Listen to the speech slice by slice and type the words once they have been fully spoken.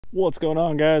What's going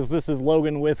on, guys? This is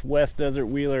Logan with West Desert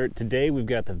Wheeler. Today we've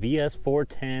got the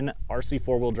VS4-10 RC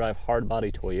four-wheel drive hardbody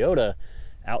Toyota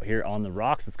out here on the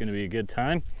rocks. It's going to be a good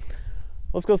time.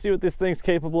 Let's go see what this thing's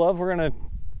capable of. We're going to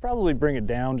probably bring it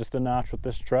down just a notch with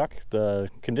this truck. The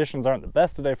conditions aren't the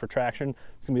best today for traction.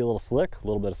 It's going to be a little slick, a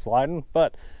little bit of sliding,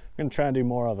 but we're going to try and do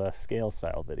more of a scale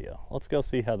style video. Let's go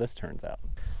see how this turns out.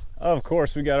 Of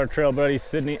course, we got our trail buddy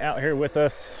Sydney out here with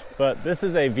us, but this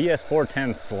is a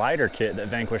VS4-10 slider kit that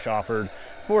Vanquish offered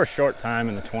for a short time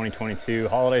in the 2022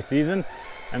 holiday season.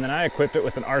 And then I equipped it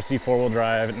with an RC four-wheel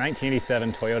drive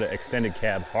 1987 Toyota extended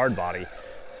cab hardbody.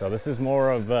 So this is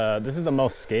more of, this is the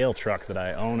most scale truck that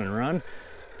I own and run,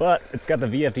 but it's got the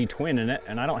VFD twin in it,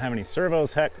 and I don't have any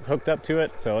servos hooked up to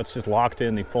it, so it's just locked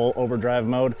in the full overdrive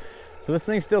mode. So this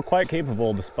thing's still quite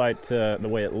capable despite the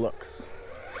way it looks.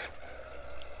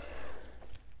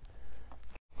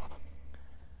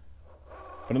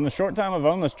 But in the short time I've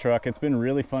owned this truck, it's been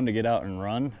really fun to get out and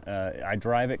run. I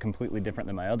drive it completely different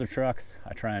than my other trucks.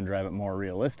 I try and drive it more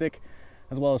realistic,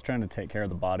 as well as trying to take care of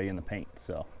the body and the paint.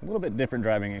 So a little bit different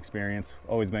driving experience,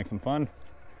 always makes them fun.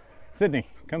 Sydney,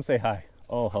 come say hi.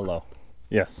 Oh, hello.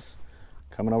 Yes,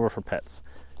 coming over for pets.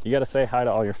 You gotta say hi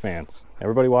to all your fans.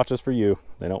 Everybody watches for you,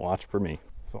 they don't watch for me.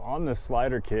 So on this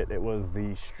slider kit, it was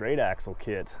the straight axle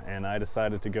kit, and I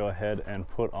decided to go ahead and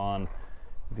put on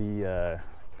the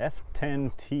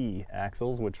F10T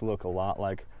axles, which look a lot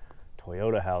like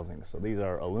Toyota housings. So these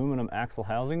are aluminum axle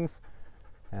housings,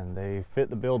 and they fit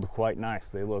the build quite nice.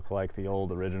 They look like the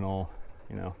old original,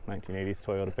 1980s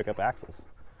Toyota pickup axles.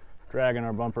 Dragging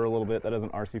our bumper a little bit. That is an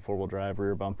RC four-wheel drive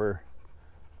rear bumper.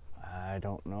 I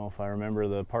don't know if I remember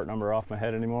the part number off my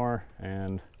head anymore,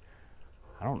 and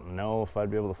I don't know if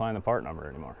I'd be able to find the part number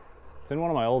anymore. It's in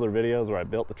one of my older videos where I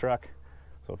built the truck,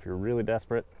 so if you're really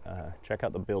desperate, check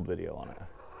out the build video on it.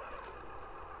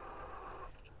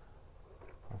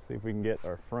 Let's see if we can get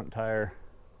our front tire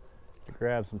to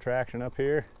grab some traction up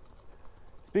here.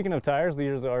 Speaking of tires,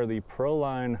 these are the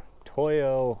Proline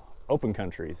Toyo Open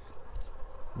Countries.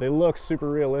 They look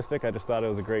super realistic. I just thought it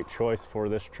was a great choice for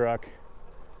this truck.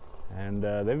 And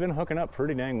they've been hooking up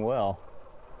pretty dang well.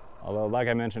 Although, like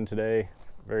I mentioned today,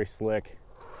 very slick.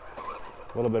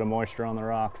 A little bit of moisture on the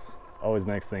rocks always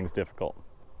makes things difficult.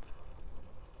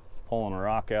 Pulling a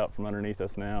rock out from underneath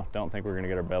us now. Don't think we're gonna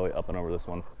get our belly up and over this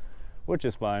one, which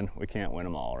is fine. We can't win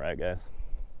them all, right, guys?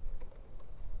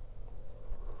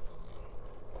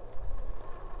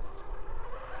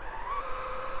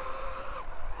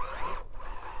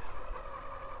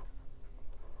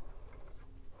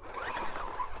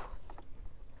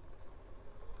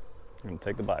 I'm gonna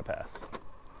take the bypass.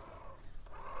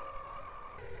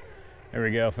 There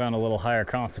we go, found a little higher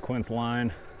consequence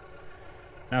line.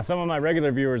 Now, some of my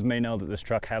regular viewers may know that this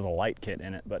truck has a light kit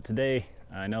in it, but today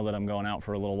I know that I'm going out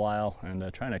for a little while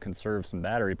and trying to conserve some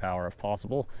battery power if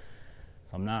possible.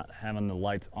 So I'm not having the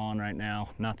lights on right now.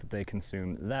 Not that they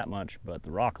consume that much, but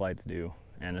the rock lights do,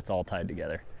 and it's all tied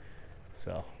together.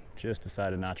 So just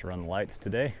decided not to run the lights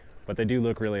today, but they do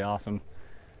look really awesome.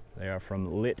 They are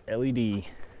from Lit LED.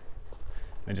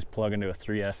 They just plug into a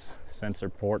 3S sensor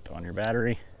port on your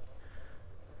battery.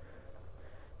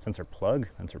 Sensor plug?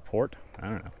 Sensor port? I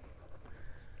don't know.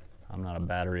 I'm not a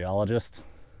batteryologist.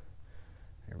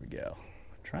 Here we go.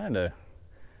 I'm trying to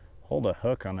hold a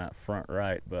hook on that front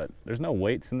right, but there's no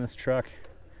weights in this truck.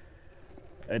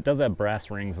 It does have brass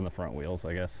rings in the front wheels,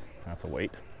 I guess. That's a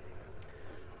weight.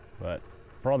 But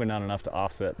probably not enough to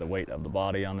offset the weight of the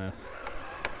body on this.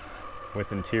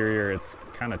 With interior, it's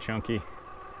kind of chunky.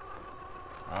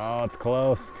 Oh, it's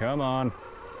close. Come on.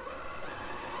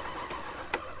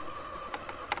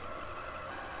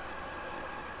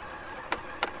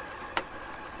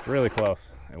 It's really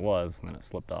close. It was, and then it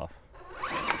slipped off.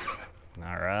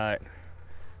 All right.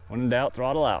 When in doubt,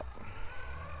 throttle out.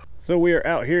 So we are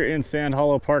out here in Sand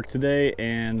Hollow Park today,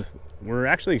 and we're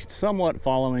actually somewhat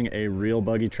following a real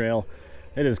buggy trail.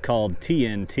 It is called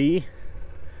TNT.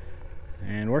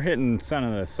 And we're hitting some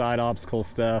of the side obstacle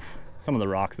stuff, some of the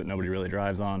rocks that nobody really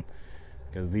drives on,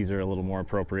 because these are a little more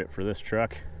appropriate for this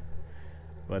truck.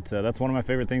 But that's one of my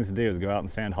favorite things to do, is go out in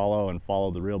Sand Hollow and follow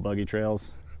the real buggy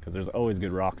trails, because there's always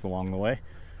good rocks along the way.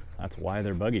 That's why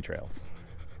they're buggy trails.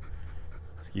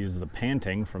 Excuse the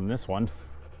panting from this one.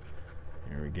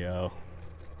 Here we go.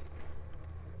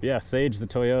 Yeah, Sage the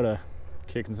Toyota,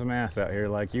 kicking some ass out here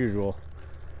like usual.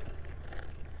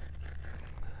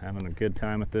 Having a good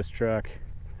time with this truck.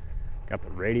 Got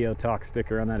the Radio Talk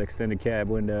sticker on that extended cab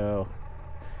window.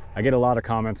 I get a lot of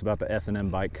comments about the S&M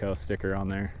Bike Co. sticker on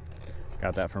there.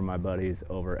 Got that from my buddies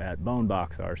over at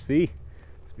Bonebox RC.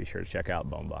 So be sure to check out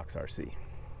Bonebox RC.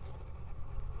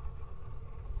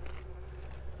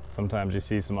 Sometimes you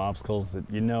see some obstacles that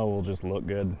you know will just look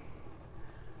good,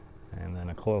 and then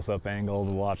a close-up angle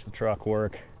to watch the truck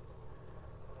work.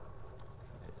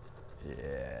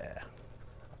 Yeah,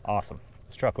 awesome.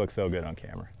 This truck looks so good on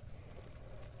camera.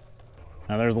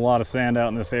 Now there's a lot of sand out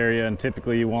in this area, and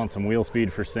typically you want some wheel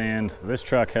speed for sand. This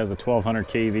truck has a 1200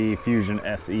 kV Fusion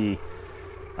SE.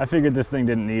 I figured this thing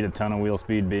didn't need a ton of wheel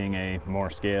speed, being a more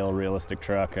scale, realistic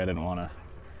truck. I didn't want to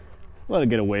let it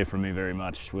get away from me very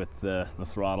much with the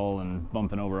throttle and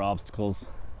bumping over obstacles.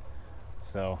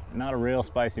 So not a real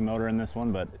spicy motor in this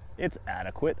one, but it's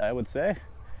adequate, I would say.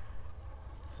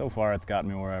 So far it's got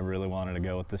me where I really wanted to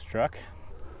go with this truck.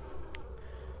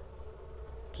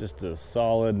 Just a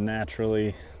solid,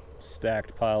 naturally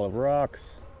stacked pile of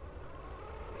rocks,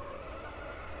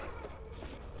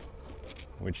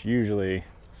 which usually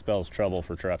spells trouble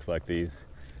for trucks like these,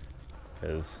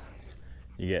 because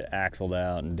you get axled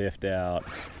out and diffed out,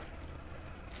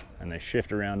 and they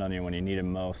shift around on you when you need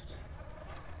them most.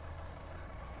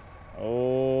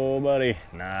 Oh, buddy,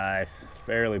 nice.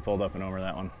 Barely pulled up and over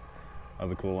that one. That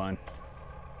was a cool line.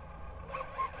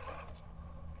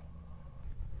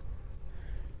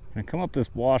 Gonna come up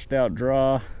this washed out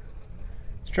draw.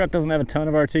 This truck doesn't have a ton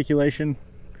of articulation,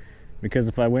 because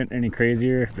if I went any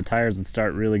crazier, the tires would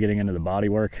start really getting into the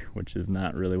bodywork, which is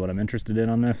not really what I'm interested in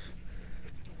on this.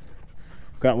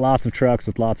 Got lots of trucks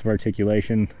with lots of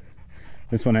articulation.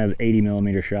 This one has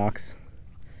 80mm shocks.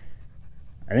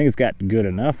 I think it's got good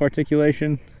enough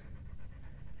articulation.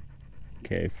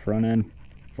 Okay, front end,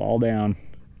 fall down.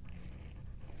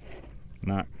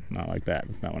 Not like that,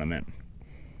 that's not what I meant.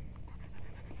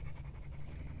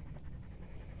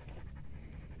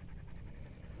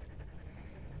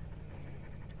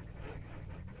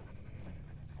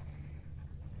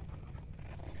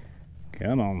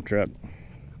 Come on, truck.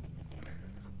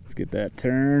 Let's get that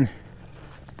turn.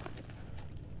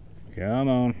 Come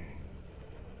on.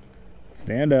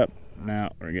 Stand up.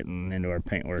 Now we're getting into our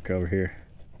paintwork over here.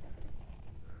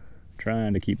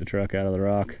 Trying to keep the truck out of the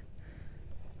rock.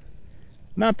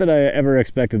 Not that I ever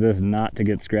expected this not to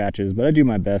get scratches, but I do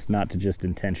my best not to just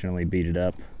intentionally beat it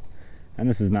up. And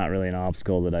this is not really an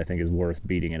obstacle that I think is worth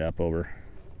beating it up over.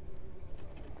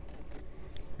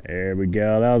 There we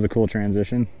go. That was a cool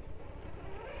transition.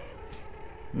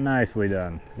 Nicely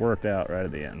done. Worked out right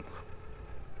at the end.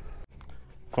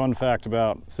 Fun fact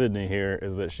about Sydney here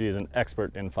is that she is an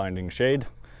expert in finding shade.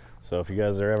 So if you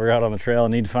guys are ever out on the trail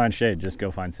and need to find shade, just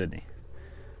go find Sydney.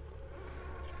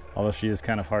 Although she is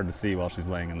kind of hard to see while she's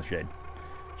laying in the shade.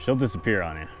 She'll disappear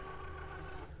on you.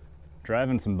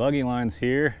 Driving some buggy lines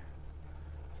here.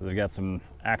 So they've got some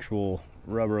actual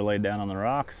rubber laid down on the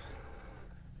rocks.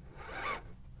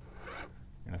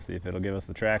 Gonna see if it'll give us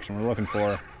the traction we're looking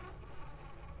for.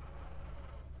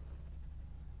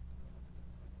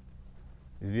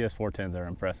 These VS4-10s are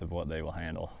impressive what they will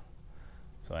handle.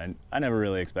 So I never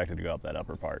really expected to go up that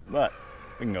upper part, but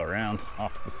we can go around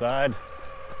off to the side.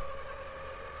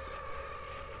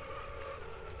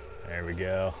 There we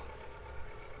go.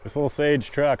 This little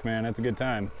Sage truck, man, it's a good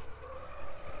time.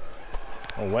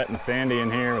 A little wet and sandy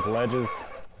in here with ledges.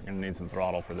 You're gonna need some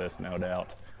throttle for this, no doubt.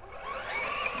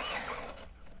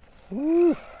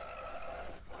 Woo!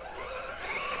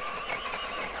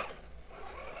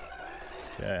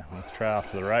 Okay, let's try off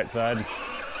to the right side. I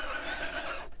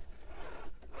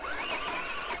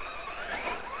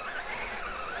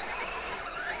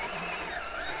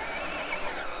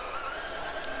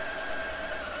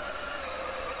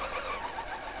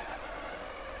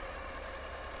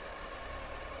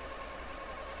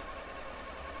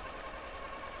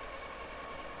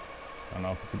don't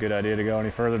know if it's a good idea to go any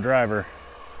further driver.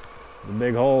 The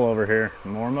big hole over here,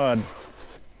 more mud.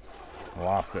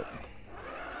 Lost it.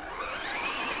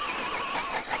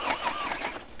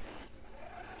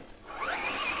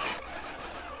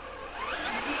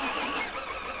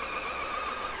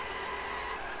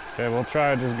 Okay, we'll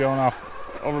try just going off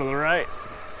over to the right.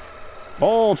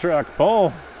 Pull, truck,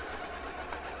 pull.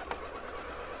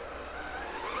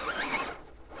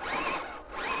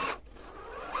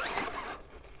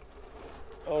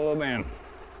 Oh, man.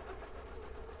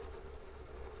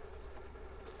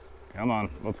 Come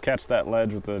on, let's catch that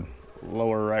ledge with the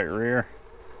lower right rear.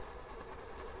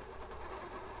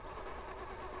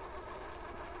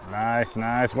 Nice,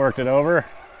 nice, worked it over.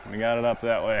 We got it up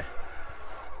that way.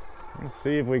 Let's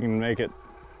see if we can make it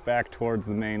back towards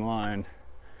the main line.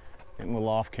 Getting a little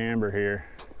off camber here.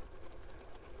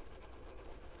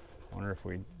 Wonder if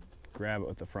we grab it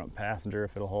with the front passenger,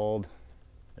 if it'll hold.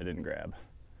 It didn't grab.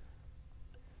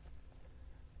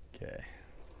 Okay.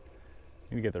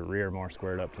 Need to get the rear more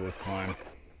squared up to this climb.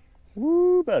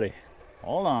 Woo, buddy.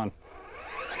 Hold on.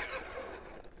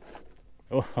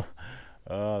 Oh,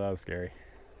 oh, that was scary.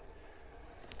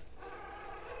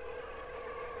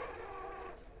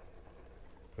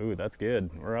 Ooh, that's good.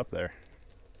 We're up there.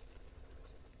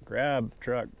 Grab,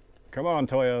 truck. Come on,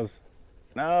 Toyos.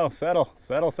 No, settle,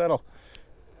 settle, settle.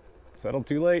 Settle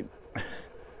too late.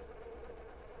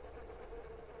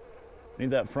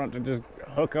 Need that front to just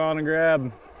hook on and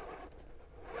grab.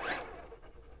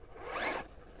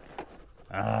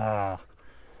 Ah,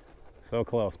 so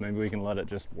close. Maybe we can let it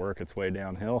just work its way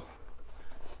downhill.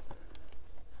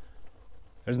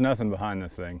 There's nothing behind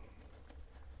this thing,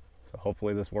 so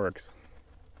hopefully this works.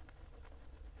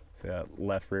 See that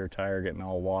left rear tire getting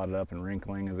all wadded up and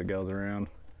wrinkling as it goes around.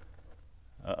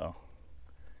 Uh-oh.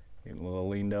 Getting a little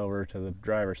leaned over to the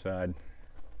driver's side.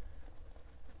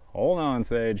 Hold on,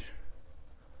 Sage.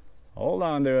 Hold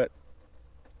on to it.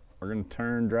 We're gonna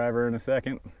turn driver in a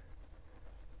second.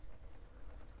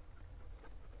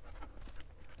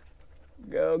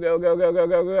 Go, go, go, go, go,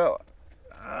 go, go.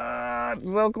 Ah, it's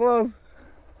so close.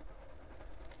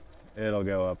 It'll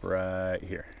go up right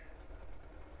here.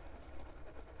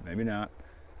 Maybe not.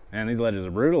 Man, these ledges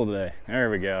are brutal today. There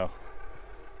we go.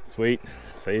 Sweet.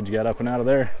 Sage got up and out of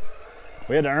there.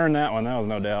 We had to earn that one, that was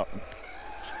no doubt.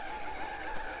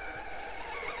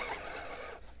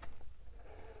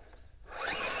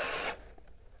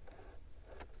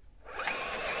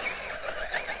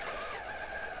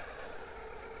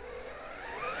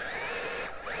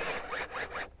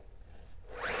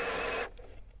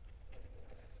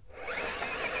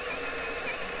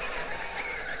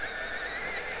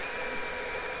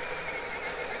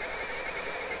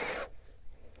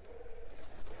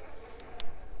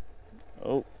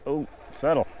 Oh,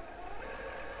 settle.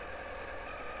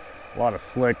 A lot of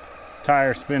slick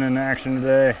tire spinning action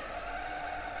today.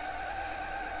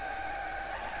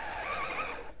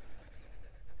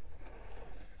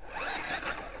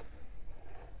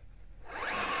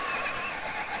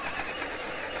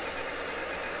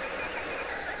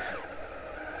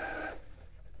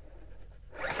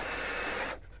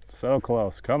 So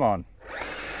close, come on.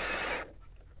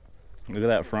 Look at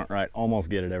that front right, almost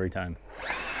get it every time.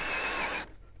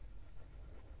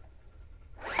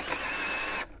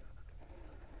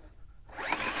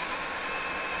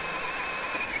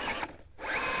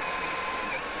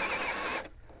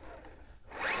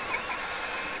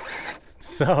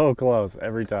 So close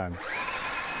every time.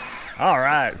 All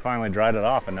right, finally dried it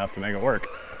off enough to make it work.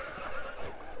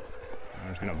 I'm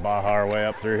just gonna baja our way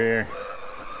up through here.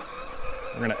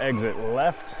 We're gonna exit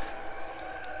left,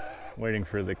 waiting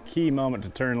for the key moment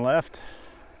to turn left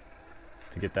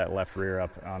to get that left rear up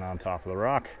on top of the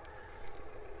rock.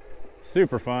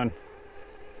 Super fun.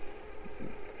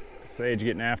 Sage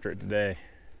getting after it today.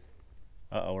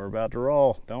 Uh-oh, we're about to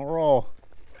roll. Don't roll.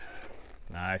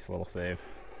 Nice little save.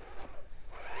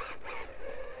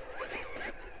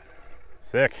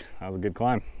 Sick, that was a good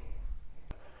climb.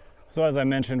 So as I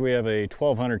mentioned, we have a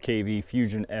 1200 kV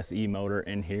Fusion SE motor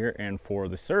in here, and for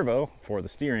the servo, for the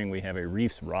steering, we have a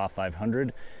Reefs Raw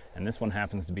 500, and this one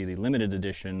happens to be the limited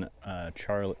edition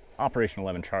Operation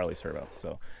 11 Charlie servo.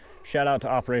 So shout out to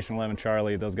Operation 11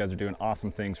 Charlie. Those guys are doing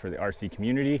awesome things for the RC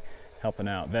community, helping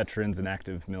out veterans and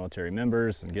active military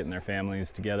members and getting their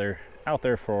families together out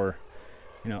there for,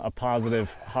 you know, a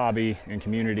positive hobby and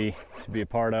community to be a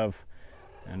part of.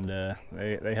 And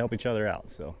they help each other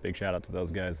out, so big shout out to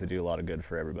those guys. They do a lot of good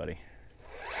for everybody.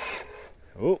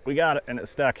 Oh, we got it, and it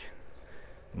stuck.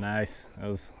 Nice. That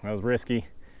was risky.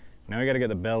 Now we got to get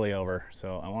the belly over,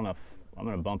 so I'm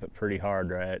gonna bump it pretty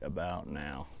hard right about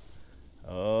now.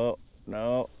 Oh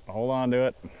no, hold on to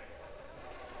it.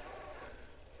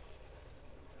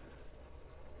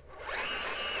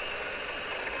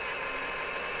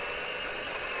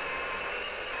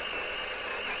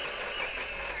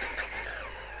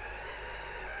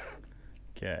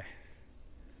 Okay.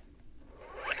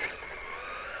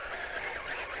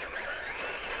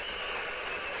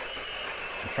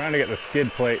 I'm trying to get the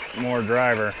skid plate more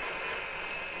driver.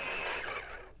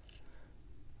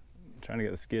 Trying to get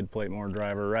the skid plate more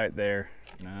driver right there.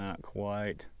 Not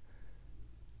quite.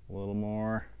 A little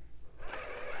more.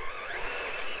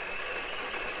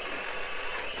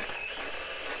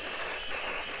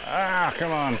 Ah,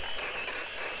 come on.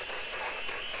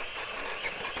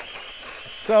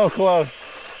 So close.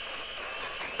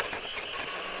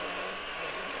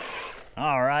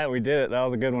 All right, we did it. That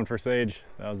was a good one for Sage.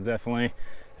 That was definitely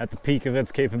at the peak of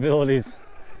its capabilities,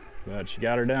 but she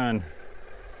got her done.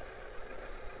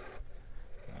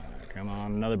 Come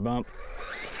on, another bump.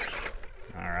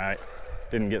 All right,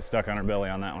 didn't get stuck on her belly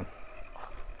on that one.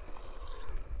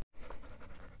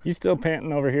 You still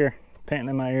panting over here, panting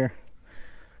in my ear?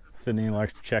 Sydney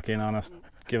likes to check in on us,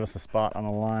 give us a spot on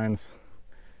the lines.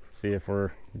 See if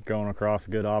we're going across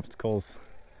good obstacles.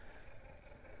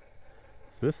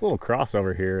 So this little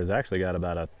crossover here has actually got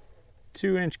about a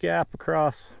 2-inch gap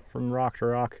across from rock to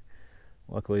rock.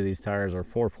 Luckily these tires are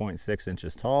 4.6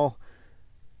 inches tall,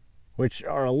 which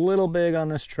are a little big on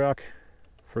this truck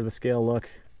for the scale look.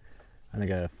 I think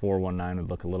a 419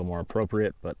 would look a little more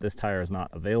appropriate, but this tire is not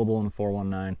available in a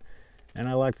 419, and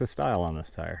I like the style on this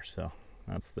tire, so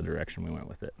that's the direction we went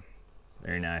with it.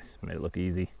 Very nice, made it look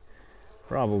easy,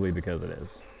 probably because it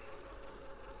is.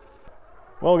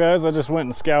 Well guys, I just went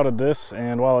and scouted this,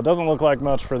 and while it doesn't look like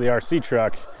much for the RC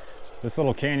truck, this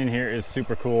little canyon here is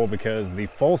super cool because the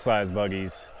full-size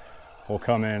buggies will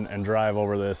come in and drive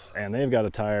over this, and they've got a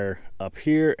tire up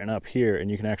here,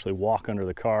 and you can actually walk under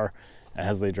the car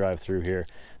as they drive through here.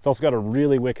 It's also got a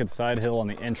really wicked side hill on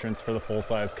the entrance for the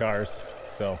full-size cars,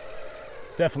 so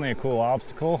it's definitely a cool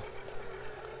obstacle.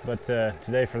 But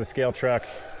today for the scale truck,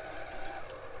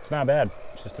 it's not bad.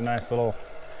 It's just a nice little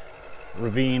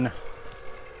ravine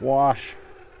wash,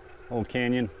 little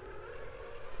canyon.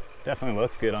 Definitely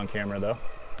looks good on camera though.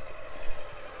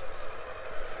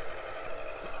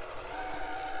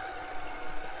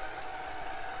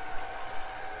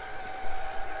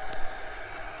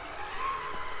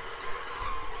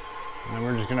 And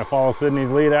we're just gonna follow Sydney's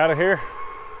lead out of here.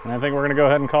 And I think we're gonna go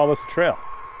ahead and call this a trail.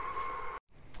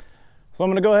 So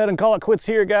I'm gonna go ahead and call it quits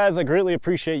here, guys. I greatly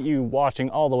appreciate you watching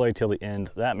all the way till the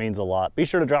end. That means a lot. Be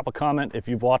sure to drop a comment if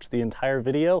you've watched the entire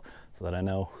video so that I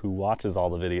know who watches all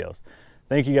the videos.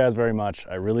 Thank you guys very much.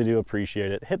 I really do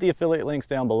appreciate it. Hit the affiliate links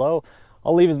down below.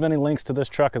 I'll leave as many links to this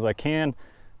truck as I can.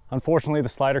 Unfortunately, the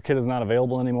slider kit is not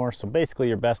available anymore. So basically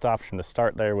your best option to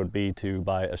start there would be to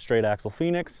buy a straight axle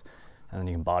Phoenix, and then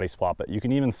you can body swap it. You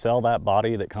can even sell that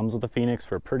body that comes with the Phoenix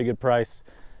for a pretty good price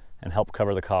and help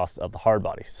cover the cost of the hard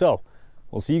body. So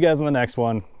we'll see you guys in the next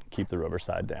one. Keep the rubber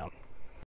side down.